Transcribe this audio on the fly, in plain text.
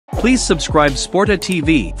Please subscribe Sporta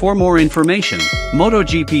TV for more information.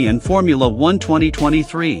 MotoGP and Formula 1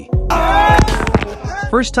 2023.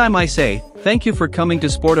 First time I say, thank you for coming to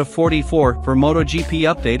Sporta 44 for MotoGP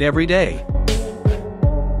update every day.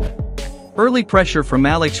 Early pressure from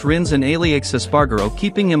Alex Rins and Alex Espargaro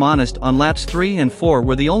keeping him honest on laps 3 and 4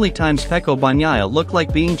 were the only times Pecco Bagnaia looked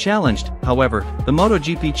like being challenged. However, the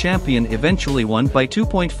MotoGP champion eventually won by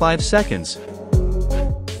 2.5 seconds.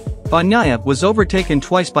 Bagnaia was overtaken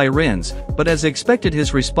twice by Rins, but as expected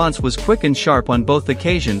his response was quick and sharp on both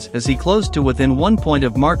occasions as he closed to within 1 point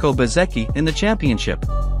of Marco Bezzecchi in the championship.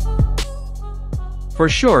 For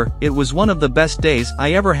sure, it was one of the best days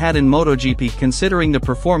I ever had in MotoGP considering the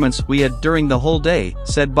performance we had during the whole day,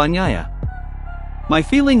 said Bagnaia. My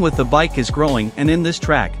feeling with the bike is growing and in this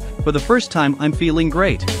track, for the first time I'm feeling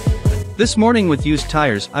great. This morning with used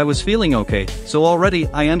tires I was feeling okay, so already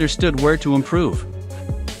I understood where to improve.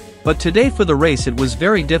 But today for the race it was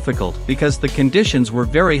very difficult because the conditions were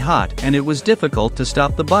very hot and it was difficult to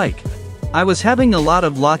stop the bike. I was having a lot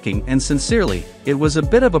of locking and sincerely, it was a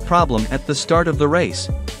bit of a problem at the start of the race.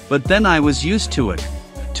 But then I was used to it.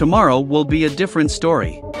 Tomorrow will be a different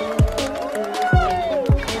story.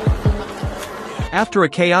 After a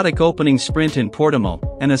chaotic opening sprint in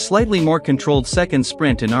Portimao, and a slightly more controlled second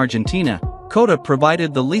sprint in Argentina, COTA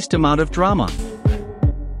provided the least amount of drama.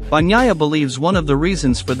 Bagnaia believes one of the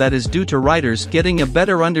reasons for that is due to riders getting a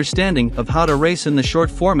better understanding of how to race in the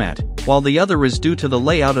short format, while the other is due to the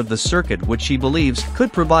layout of the circuit which he believes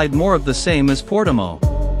could provide more of the same as Portimao.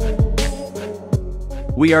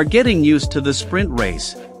 We are getting used to the sprint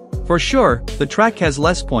race. For sure, the track has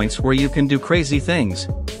less points where you can do crazy things.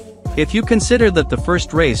 If you consider that the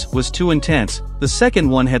first race was too intense, the second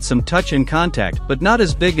one had some touch and contact but not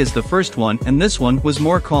as big as the first one and this one was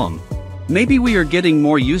more calm. Maybe we are getting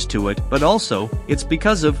more used to it, but also, it's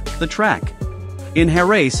because of the track. In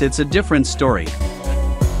Jerez it's a different story.